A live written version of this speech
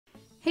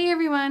Hey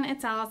everyone,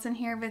 it's Allison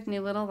here with New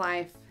Little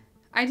Life.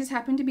 I just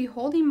happen to be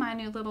holding my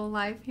new little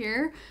life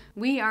here.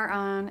 We are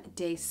on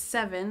day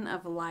 7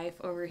 of life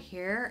over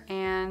here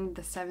and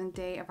the 7th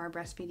day of our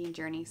breastfeeding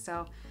journey.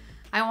 So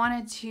I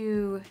wanted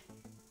to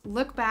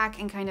look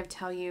back and kind of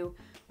tell you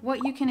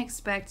what you can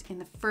expect in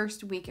the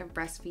first week of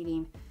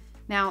breastfeeding.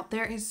 Now,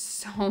 there is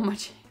so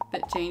much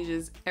that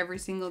changes every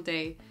single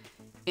day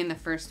in the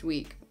first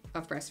week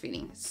of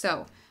breastfeeding.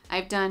 So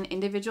I've done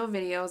individual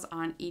videos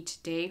on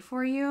each day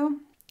for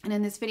you. And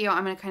in this video,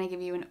 I'm going to kind of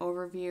give you an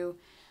overview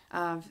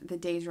of the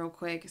days real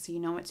quick so you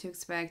know what to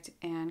expect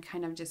and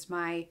kind of just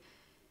my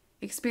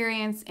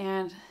experience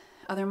and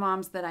other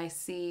moms that I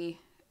see,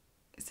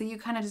 so you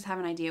kind of just have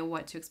an idea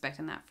what to expect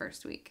in that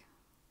first week.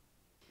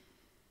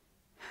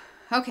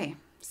 Okay,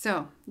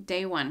 so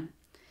day 1.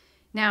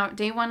 Now,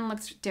 day 1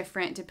 looks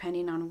different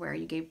depending on where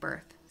you gave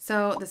birth.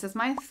 So this is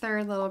my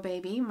 3rd little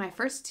baby. My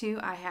first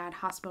 2, I had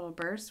hospital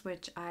births,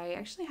 which I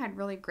actually had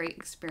really great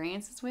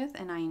experiences with,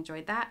 and I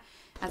enjoyed that.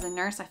 As a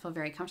nurse, I feel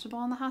very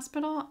comfortable in the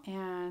hospital,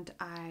 and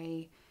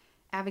I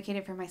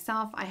advocated for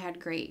myself. I had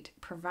great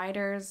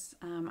providers.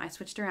 I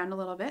switched around a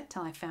little bit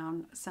till I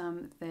found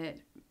some that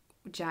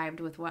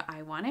jived with what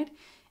I wanted,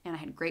 and I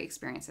had great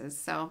experiences.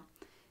 So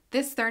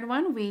this 3rd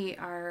one, we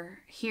are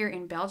here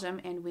in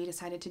Belgium, and we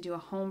decided to do a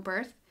home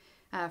birth.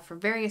 For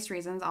various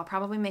reasons. I'll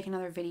probably make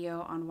another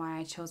video on why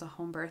I chose a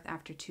home birth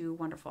after 2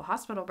 wonderful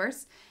hospital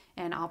births,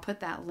 and I'll put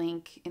that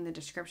link in the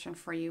description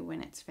for you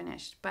when it's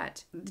finished.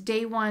 But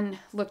day 1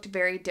 looked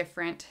very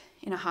different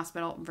in a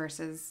hospital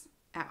versus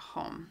at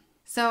home.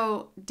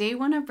 So day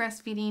 1 of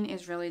breastfeeding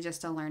is really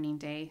just a learning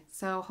day.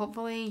 So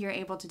hopefully you're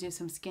able to do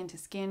some skin to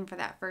skin for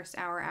that first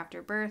hour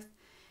after birth.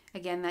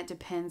 Again, that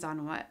depends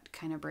on what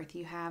kind of birth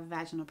you have,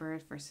 vaginal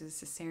birth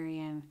versus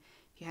cesarean.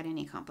 If you had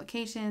any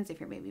complications, if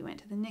your baby went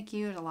to the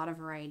NICU, there's a lot of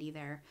variety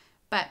there.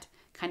 But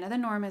kind of the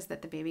norm is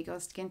that the baby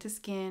goes skin to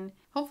skin,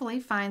 hopefully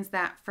finds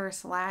that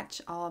first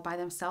latch all by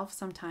themselves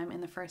sometime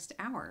in the first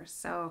hour.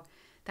 So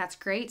that's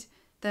great.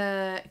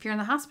 If you're in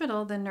the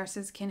hospital, the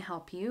nurses can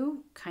help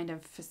you kind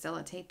of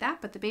facilitate that,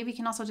 but the baby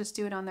can also just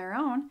do it on their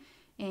own,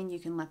 and you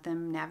can let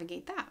them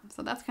navigate that.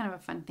 So that's kind of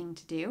a fun thing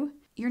to do.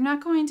 You're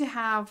not going to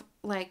have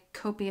like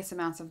copious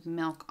amounts of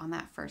milk on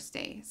that first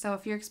day. So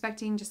if you're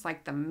expecting just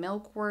like the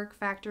milk work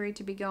factory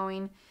to be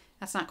going,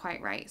 that's not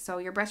quite right. So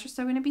your breasts are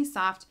still going to be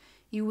soft.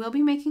 You will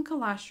be making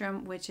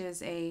colostrum, which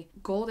is a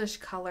goldish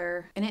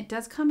color, and it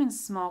does come in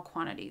small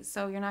quantities.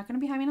 So you're not going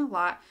to be having a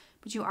lot,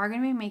 but you are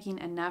going to be making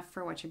enough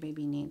for what your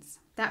baby needs.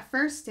 That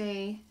first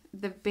day,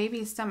 the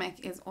baby's stomach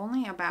is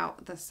only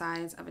about the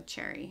size of a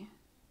cherry.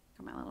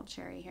 Got my little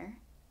cherry here.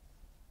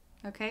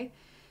 Okay,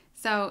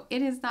 so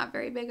it is not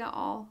very big at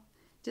all.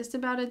 Just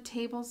about a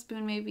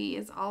tablespoon maybe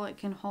is all it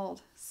can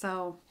hold.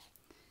 So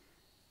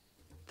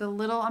the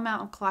little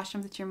amount of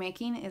colostrum that you're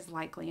making is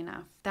likely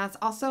enough. That's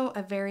also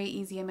a very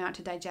easy amount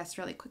to digest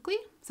really quickly.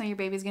 So your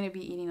baby's going to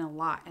be eating a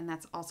lot, and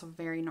that's also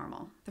very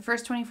normal. The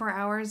first 24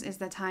 hours is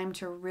the time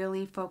to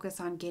really focus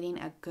on getting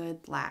a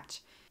good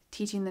latch,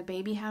 teaching the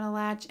baby how to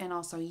latch, and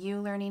also you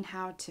learning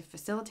how to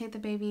facilitate the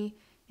baby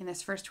in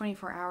this first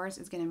 24 hours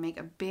is going to make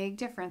a big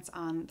difference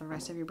on the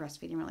rest of your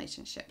breastfeeding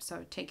relationship.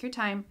 So take your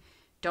time.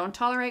 Don't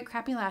tolerate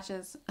crappy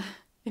latches.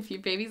 If your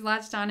baby's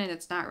latched on and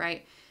it's not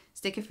right,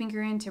 stick a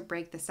finger in to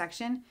break the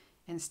section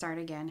and start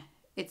again.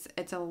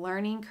 It's a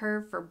learning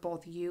curve for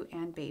both you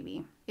and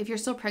baby. If you're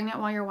still pregnant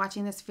while you're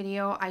watching this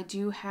video, I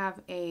do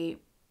have a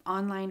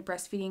online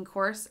breastfeeding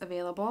course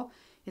available.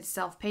 It's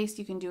self-paced,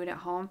 you can do it at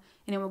home,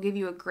 and it will give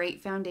you a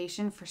great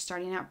foundation for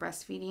starting out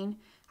breastfeeding.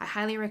 I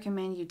highly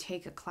recommend you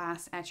take a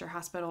class at your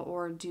hospital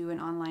or do an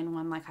online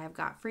one like I've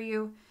got for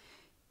you,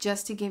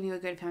 just to give you a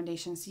good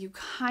foundation so you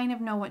kind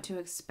of know what to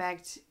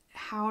expect,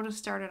 how to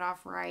start it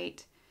off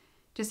right.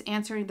 Just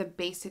answer the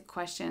basic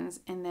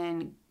questions and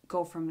then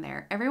go from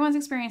there. Everyone's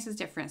experience is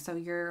different, so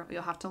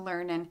you'll have to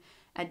learn and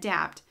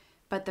adapt,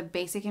 but the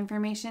basic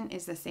information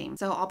is the same.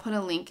 So I'll put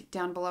a link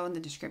down below in the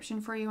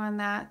description for you on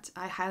that.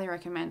 I highly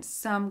recommend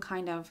some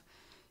kind of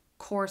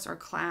course or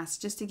class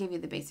just to give you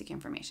the basic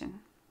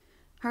information.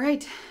 All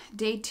right,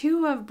 day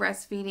 2 of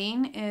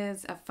breastfeeding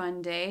is a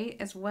fun day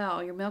as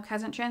well. Your milk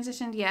hasn't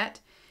transitioned yet,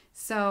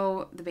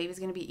 so the baby's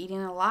going to be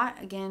eating a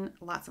lot. Again,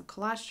 lots of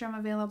colostrum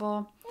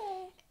available.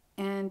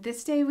 And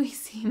this day we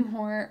see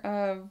more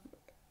of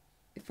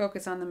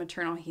focus on the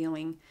maternal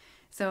healing.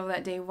 So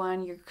that day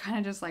 1, you're kind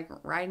of just like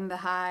riding the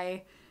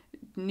high,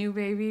 new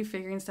baby,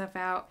 figuring stuff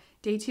out.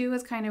 Day 2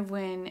 is kind of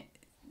when,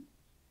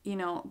 you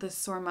know, the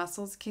sore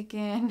muscles kick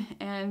in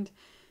and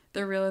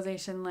the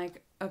realization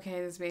like,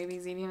 okay, this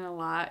baby's eating a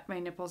lot. My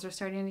nipples are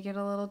starting to get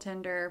a little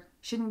tender.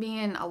 Shouldn't be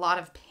in a lot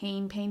of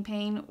pain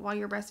while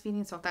you're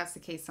breastfeeding. So if that's the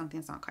case,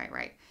 something's not quite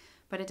right.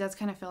 But it does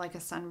kind of feel like a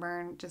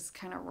sunburn, just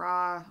kind of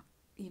raw,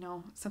 you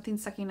know, something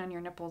sucking on your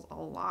nipples a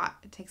lot.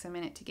 It takes a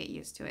minute to get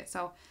used to it.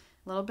 So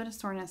a little bit of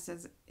soreness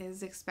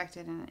is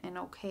expected and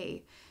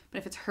okay. But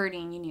if it's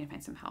hurting, you need to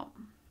find some help.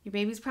 Your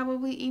baby's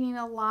probably eating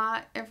a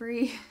lot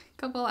every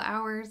couple of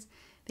hours.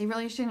 They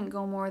really shouldn't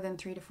go more than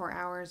 3 to 4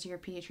 hours. Your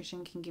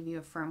pediatrician can give you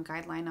a firm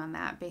guideline on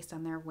that based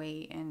on their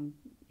weight and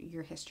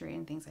your history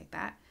and things like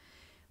that.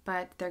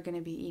 But they're going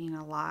to be eating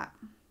a lot,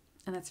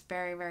 and that's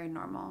very, very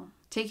normal.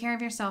 Take care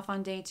of yourself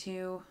on day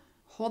 2.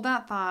 Hold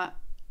that thought.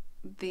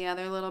 The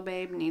other little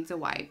babe needs a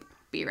wipe.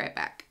 Be right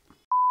back.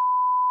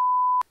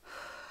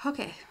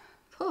 Okay.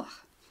 Whew.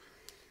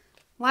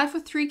 Life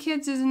with 3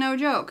 kids is no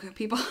joke,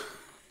 people.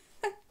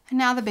 And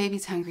now the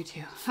baby's hungry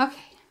too.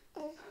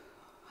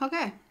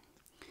 Okay.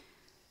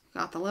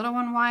 Got the little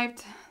one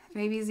wiped. The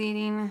baby's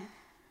eating.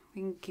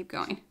 We can keep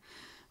going.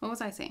 What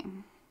was I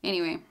saying?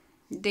 Anyway,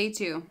 day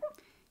 2.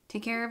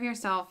 Take care of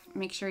yourself.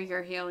 Make sure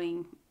you're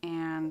healing.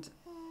 And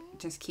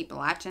just keep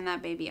latching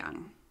that baby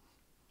on.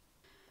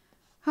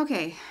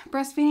 Okay,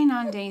 breastfeeding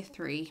on day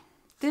 3.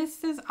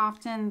 This is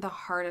often the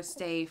hardest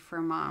day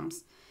for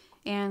moms.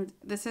 And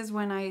this is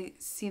when I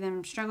see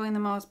them struggling the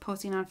most,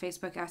 posting on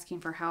Facebook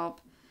asking for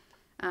help.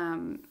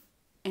 And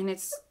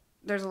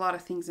there's a lot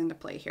of things into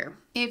play here.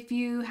 If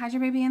you had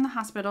your baby in the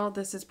hospital,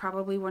 this is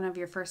probably one of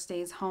your first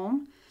days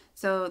home.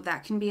 So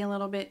that can be a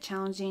little bit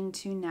challenging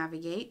to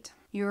navigate.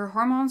 Your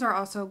hormones are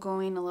also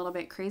going a little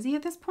bit crazy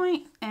at this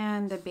point,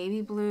 and the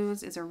baby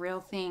blues is a real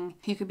thing.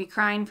 You could be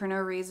crying for no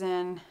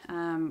reason,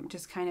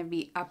 just kind of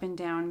be up and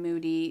down,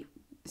 moody,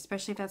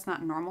 especially if that's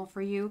not normal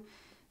for you.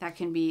 That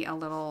can be a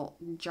little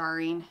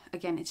jarring.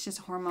 Again, it's just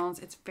hormones.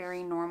 It's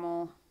very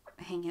normal.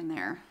 Hang in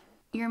there.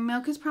 Your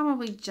milk is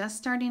probably just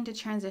starting to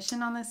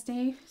transition on this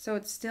day, so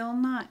it's still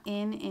not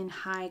in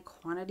high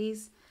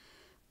quantities,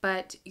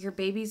 but your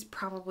baby's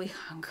probably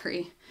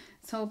hungry.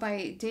 So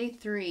by day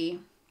 3,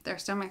 their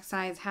stomach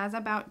size has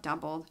about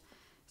doubled.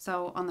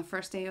 So on the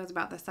first day, it was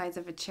about the size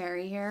of a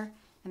cherry here,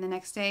 and the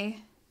next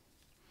day,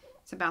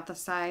 it's about the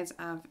size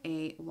of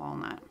a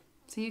walnut.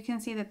 So you can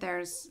see that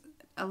there's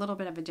a little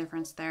bit of a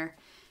difference there.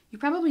 You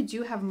probably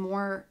do have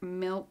more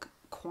milk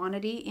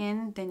quantity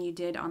in than you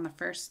did on the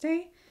first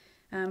day,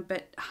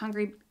 but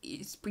hungry,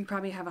 you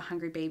probably have a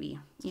hungry baby.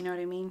 You know what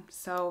I mean?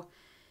 So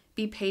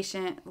be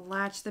patient,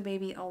 latch the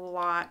baby a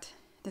lot.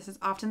 This is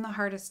often the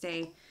hardest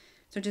day.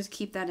 So just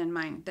keep that in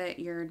mind, that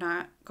you're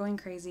not going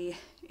crazy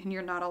and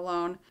you're not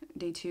alone.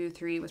 Day 2,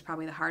 3 was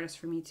probably the hardest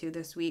for me too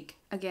this week.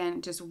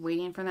 Again, just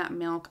waiting for that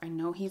milk. I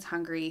know he's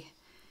hungry.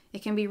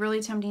 It can be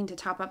really tempting to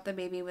top up the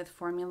baby with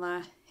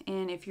formula.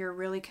 And if you're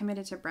really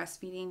committed to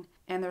breastfeeding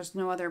and there's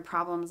no other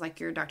problems, like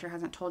your doctor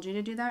hasn't told you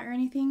to do that or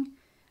anything,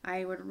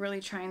 I would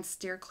really try and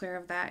steer clear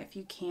of that if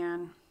you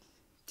can.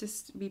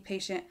 Just be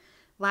patient.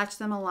 Latch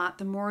them a lot.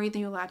 The more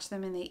you latch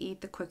them and they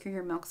eat, the quicker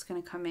your milk's going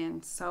to come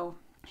in. So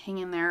hang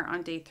in there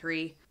on day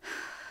 3.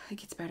 It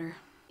gets better.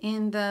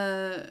 In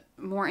the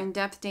more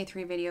in-depth day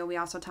 3 video, we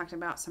also talked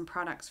about some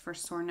products for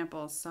sore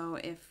nipples. So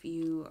if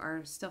you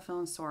are still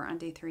feeling sore on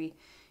day 3, you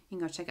can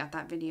go check out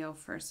that video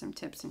for some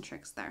tips and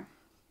tricks there.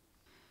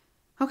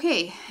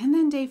 Okay, and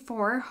then day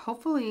 4,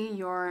 hopefully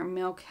your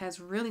milk has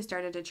really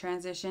started to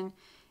transition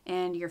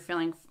and you're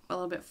feeling a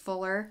little bit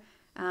fuller.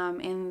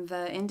 In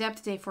the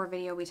in-depth day 4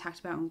 video, we talked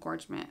about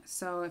engorgement.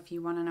 So if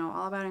you want to know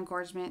all about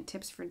engorgement,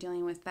 tips for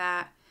dealing with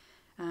that,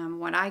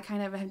 what I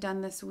kind of have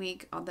done this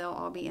week, they'll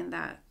all be in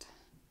that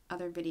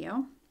other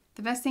video.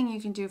 The best thing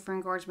you can do for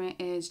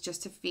engorgement is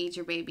just to feed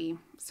your baby.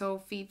 So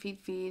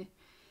feed.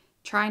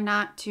 Try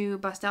not to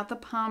bust out the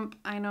pump.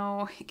 I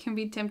know it can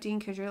be tempting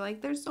because you're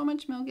like, there's so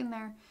much milk in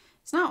there.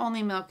 It's not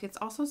only milk, it's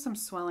also some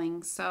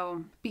swelling.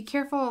 So be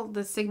careful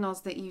the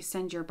signals that you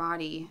send your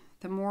body.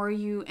 The more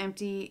you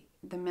empty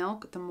the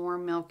milk, the more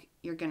milk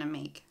you're going to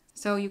make.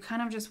 So you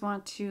kind of just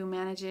want to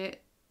manage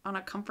it on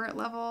a comfort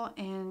level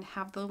and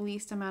have the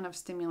least amount of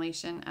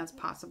stimulation as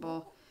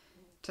possible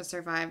to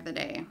survive the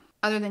day.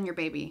 Other than your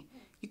baby.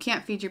 You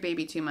can't feed your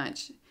baby too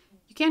much.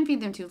 You can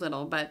feed them too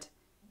little, but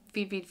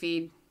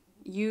feed.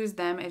 Use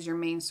them as your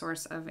main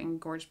source of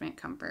engorgement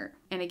comfort.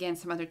 And again,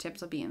 some other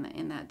tips will be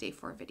in that day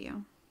 4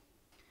 video.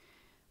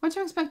 What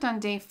to expect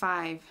on day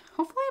 5?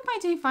 Hopefully by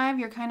day 5,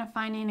 you're kind of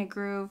finding a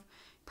groove.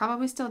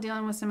 Probably still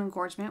dealing with some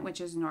engorgement, which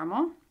is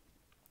normal.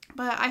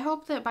 But I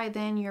hope that by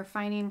then you're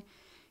kind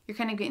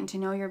of getting to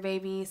know your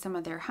baby, some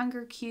of their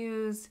hunger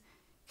cues,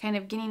 kind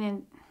of getting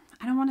in,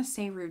 I don't want to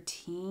say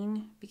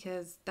routine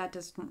because that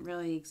doesn't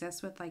really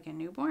exist with like a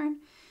newborn,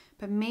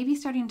 but maybe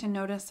starting to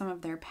notice some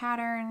of their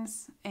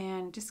patterns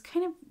and just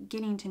kind of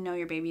getting to know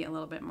your baby a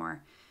little bit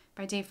more.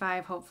 By day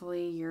 5,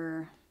 hopefully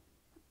you're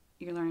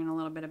learning a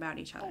little bit about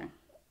each other.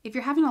 If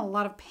you're having a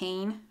lot of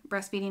pain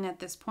breastfeeding at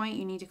this point,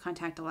 you need to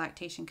contact a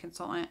lactation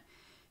consultant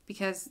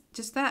because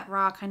just that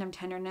raw kind of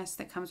tenderness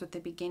that comes with the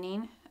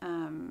beginning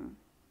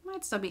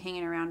might still be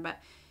hanging around. But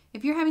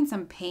if you're having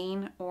some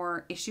pain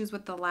or issues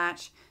with the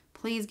latch,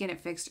 please get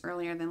it fixed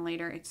earlier than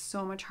later. It's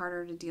so much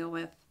harder to deal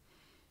with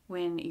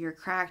when you're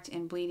cracked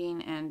and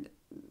bleeding and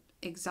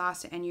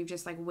exhausted and you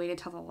just like waited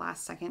till the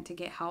last second to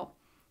get help.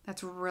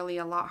 That's really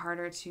a lot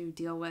harder to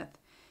deal with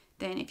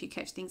than if you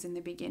catch things in the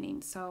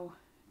beginning. So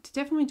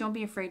definitely don't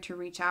be afraid to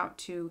reach out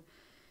to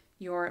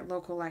your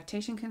local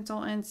lactation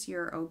consultants,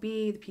 your OB,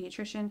 the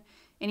pediatrician,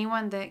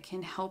 anyone that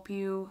can help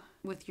you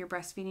with your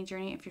breastfeeding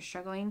journey if you're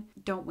struggling.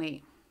 Don't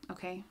wait,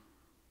 okay?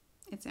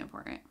 It's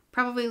important.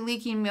 Probably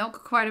leaking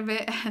milk quite a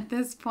bit at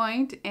this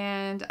point,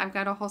 and I've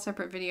got a whole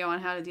separate video on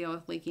how to deal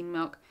with leaking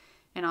milk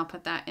and I'll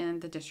put that in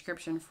the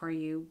description for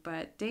you.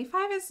 But day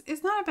 5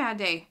 is not a bad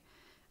day.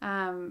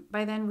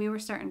 By then we were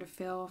starting to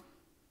feel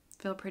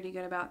pretty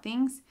good about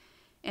things.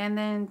 And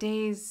then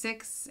days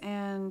 6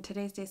 and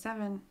today's day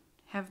 7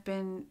 have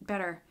been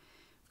better.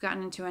 We've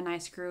gotten into a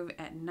nice groove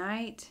at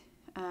night.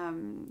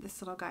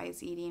 This little guy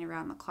is eating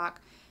around the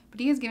clock, but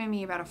he is giving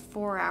me about a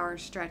 4-hour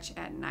stretch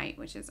at night,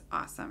 which is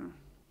awesome.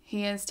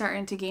 He is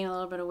starting to gain a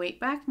little bit of weight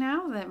back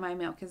now that my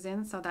milk is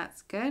in, so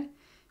that's good.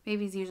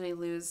 Babies usually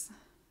lose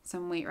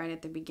some weight right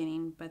at the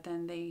beginning, but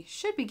then they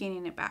should be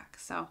gaining it back.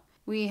 So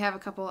we have a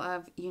couple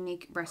of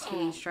unique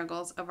breastfeeding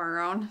struggles of our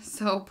own,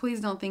 so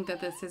please don't think that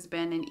this has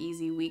been an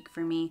easy week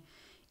for me,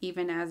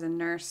 even as a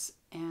nurse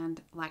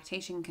and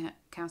lactation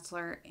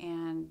counselor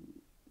and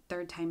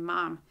third-time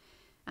mom.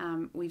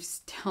 We've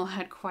still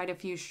had quite a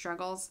few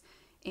struggles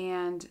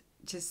and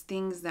just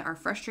things that are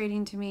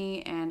frustrating to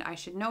me, and I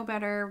should know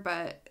better,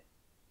 but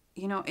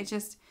you know,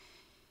 it's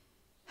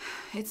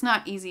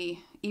not easy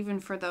even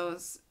for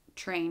those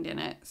trained in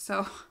it.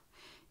 So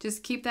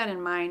just keep that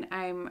in mind.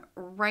 I'm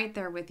right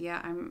there with you.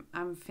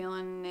 I'm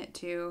feeling it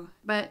too.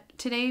 But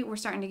today we're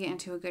starting to get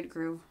into a good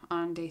groove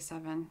on day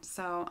 7.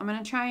 So I'm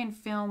going to try and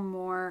film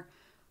more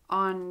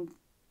on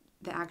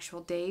the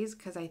actual days,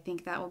 because I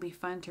think that will be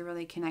fun to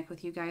really connect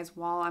with you guys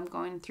while I'm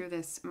going through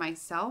this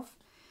myself.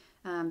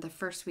 The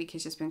first week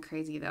has just been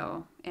crazy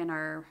though, and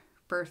our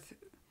birth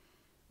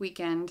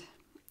weekend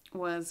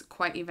was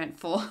quite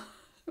eventful.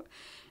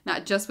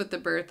 Not just with the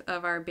birth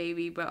of our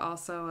baby, but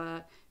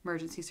also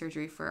emergency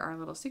surgery for our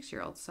little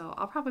 6-year-old. So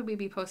I'll probably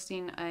be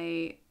posting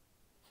a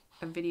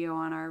video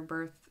on our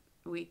birth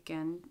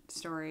weekend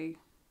story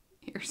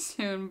here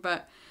soon.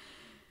 But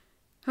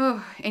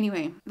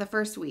anyway, the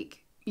first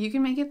week, you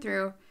can make it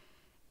through,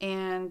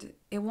 and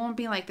it won't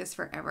be like this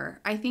forever.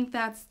 I think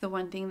that's the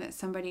one thing that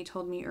somebody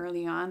told me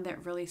early on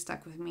that really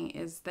stuck with me,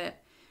 is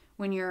that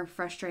when you're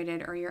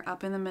frustrated, or you're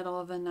up in the middle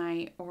of the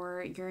night,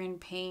 or you're in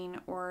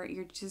pain, or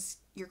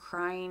you're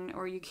crying,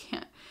 or you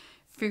can't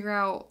figure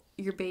out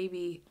your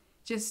baby,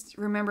 just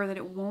remember that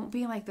it won't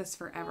be like this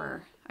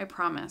forever. I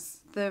promise.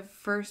 The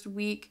first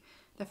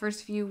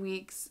few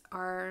weeks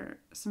are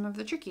some of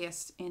the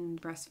trickiest in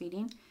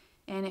breastfeeding.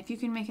 And if you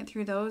can make it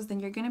through those, then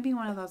you're going to be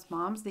one of those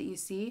moms that you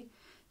see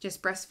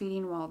just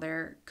breastfeeding while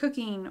they're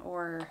cooking,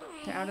 or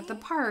they're out at the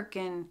park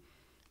and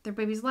their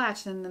baby's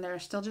latched and then they're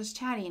still just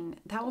chatting.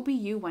 That will be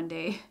you one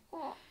day,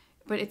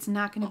 but it's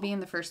not going to be in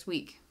the first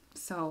week.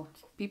 So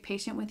be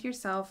patient with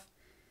yourself,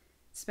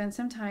 spend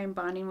some time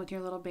bonding with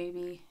your little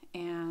baby,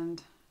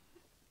 and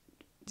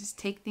just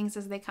take things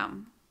as they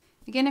come.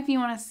 Again, if you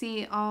want to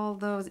see all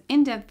those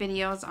in-depth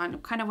videos on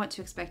kind of what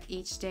to expect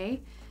each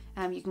day,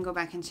 you can go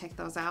back and check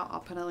those out.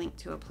 I'll put a link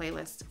to a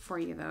playlist for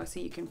you though, so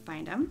you can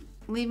find them.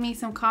 Leave me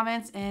some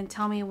comments and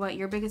tell me what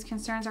your biggest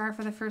concerns are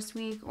for the first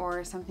week,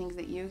 or some things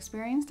that you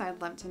experienced.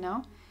 I'd love to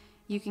know.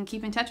 You can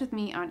keep in touch with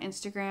me on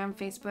Instagram,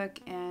 Facebook,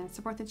 and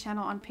support the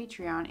channel on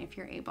Patreon if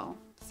you're able.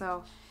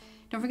 So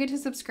don't forget to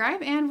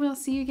subscribe, and we'll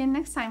see you again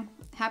next time.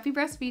 Happy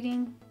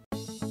breastfeeding!